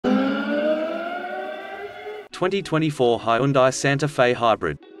2024 Hyundai Santa Fe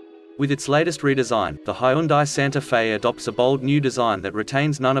Hybrid. With its latest redesign, the Hyundai Santa Fe adopts a bold new design that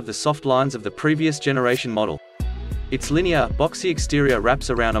retains none of the soft lines of the previous generation model. Its linear, boxy exterior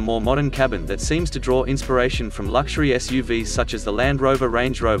wraps around a more modern cabin that seems to draw inspiration from luxury SUVs such as the Land Rover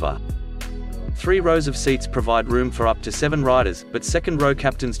Range Rover. 3 rows of seats provide room for up to 7 riders, but second-row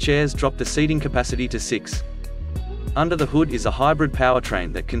captain's chairs drop the seating capacity to 6. Under the hood is a hybrid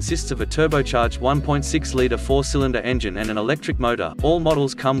powertrain that consists of a turbocharged 1.6-litre 4-cylinder engine and an electric motor. All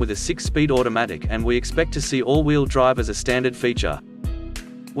models come with a 6-speed automatic, and we expect to see all-wheel drive as a standard feature.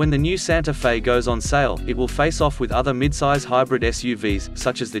 When the new Santa Fe goes on sale, it will face off with other mid-size hybrid SUVs,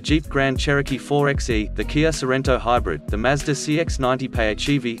 such as the Jeep Grand Cherokee 4xe, the Kia Sorento Hybrid, the Mazda CX-90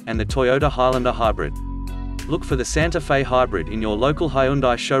 PHEV, and the Toyota Highlander Hybrid. Look for the Santa Fe Hybrid in your local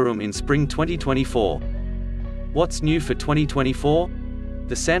Hyundai showroom in spring 2024. What's new for 2024?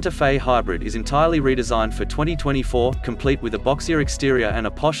 The Santa Fe Hybrid is entirely redesigned for 2024, complete with a boxier exterior and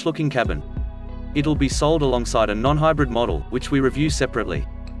a posh-looking cabin. It'll be sold alongside a non-hybrid model, which we review separately.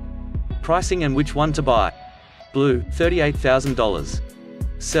 Pricing and which one to buy. Blue, $38,000.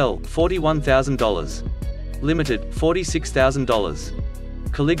 Cell, $41,000. Limited,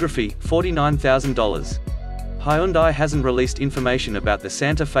 $46,000. Calligraphy, $49,000. Hyundai hasn't released information about the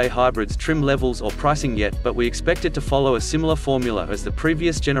Santa Fe Hybrid's trim levels or pricing yet, but we expect it to follow a similar formula as the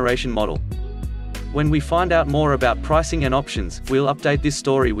previous generation model. When we find out more about pricing and options, we'll update this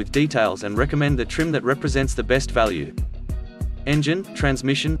story with details and recommend the trim that represents the best value. Engine,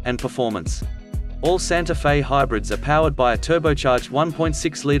 transmission, and performance. All Santa Fe hybrids are powered by a turbocharged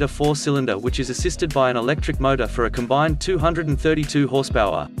 1.6-litre 4-cylinder which is assisted by an electric motor for a combined 232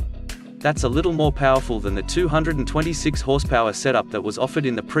 horsepower. That's a little more powerful than the 226 horsepower setup that was offered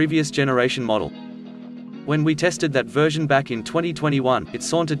in the previous generation model. When we tested that version back in 2021, it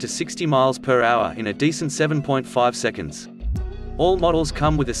sauntered to 60 miles per hour in a decent 7.5 seconds. All models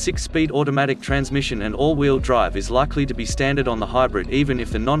come with a 6-speed automatic transmission, and all-wheel drive is likely to be standard on the hybrid, even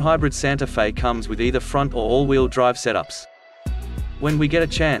if the non-hybrid Santa Fe comes with either front or all-wheel drive setups. When we get a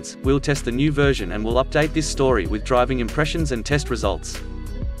chance, we'll test the new version and we'll update this story with driving impressions and test results.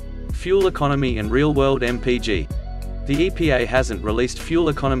 Fuel economy and real-world MPG. The EPA hasn't released fuel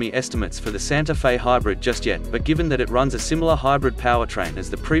economy estimates for the Santa Fe Hybrid just yet, but given that it runs a similar hybrid powertrain as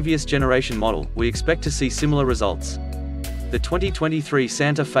the previous generation model, we expect to see similar results. The 2023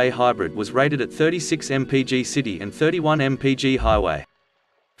 Santa Fe Hybrid was rated at 36 mpg city and 31 mpg highway.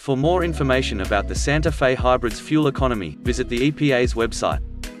 For more information about the Santa Fe Hybrid's fuel economy, visit the EPA's website.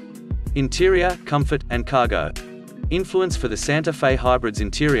 Interior, comfort, and cargo. Influence for the Santa Fe Hybrid's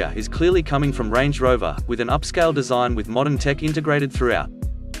interior is clearly coming from Range Rover, with an upscale design with modern tech integrated throughout.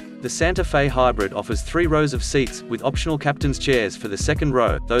 The Santa Fe Hybrid offers 3 rows of seats, with optional captain's chairs for the second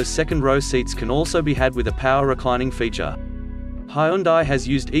row. Those second-row seats can also be had with a power reclining feature. Hyundai has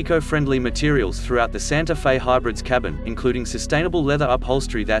used eco-friendly materials throughout the Santa Fe Hybrid's cabin, including sustainable leather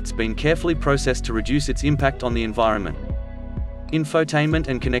upholstery that's been carefully processed to reduce its impact on the environment. Infotainment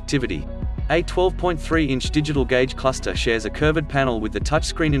and connectivity. A 12.3-inch digital gauge cluster shares a curved panel with the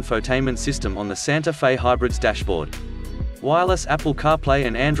touchscreen infotainment system on the Santa Fe Hybrid's dashboard. Wireless Apple CarPlay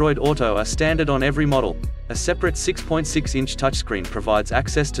and Android Auto are standard on every model. A separate 6.6-inch touchscreen provides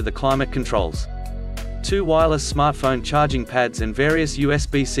access to the climate controls. 2 wireless smartphone charging pads and various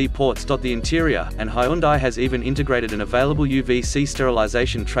USB-C ports dot the interior, and Hyundai has even integrated an available UVC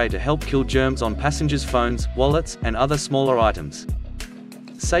sterilization tray to help kill germs on passengers' phones, wallets, and other smaller items.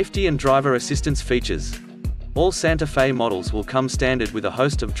 Safety and driver assistance features. All Santa Fe models will come standard with a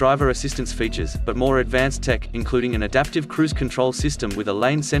host of driver assistance features, but more advanced tech, including an adaptive cruise control system with a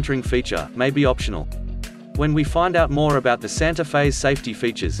lane centering feature, may be optional. When we find out more about the Santa Fe's safety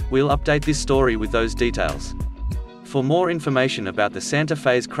features, we'll update this story with those details. For more information about the Santa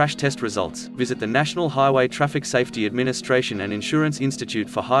Fe's crash test results, visit the National Highway Traffic Safety Administration and Insurance Institute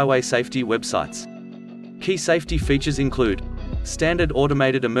for Highway Safety websites. Key safety features include standard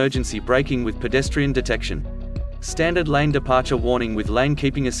automated emergency braking with pedestrian detection, standard lane departure warning with lane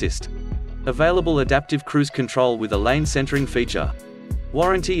keeping assist, available adaptive cruise control with a lane centering feature,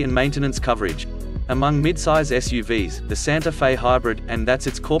 warranty and maintenance coverage. Among mid-size SUVs, the Santa Fe Hybrid, and that's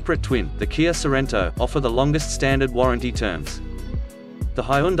its corporate twin, the Kia Sorento, offer the longest standard warranty terms. The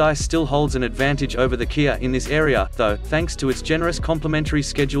Hyundai still holds an advantage over the Kia in this area, though, thanks to its generous complimentary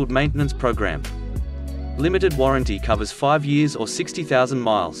scheduled maintenance program. Limited warranty covers 5 years or 60,000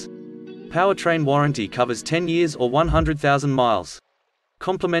 miles. Powertrain warranty covers 10 years or 100,000 miles.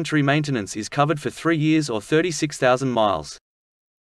 Complimentary maintenance is covered for 3 years or 36,000 miles.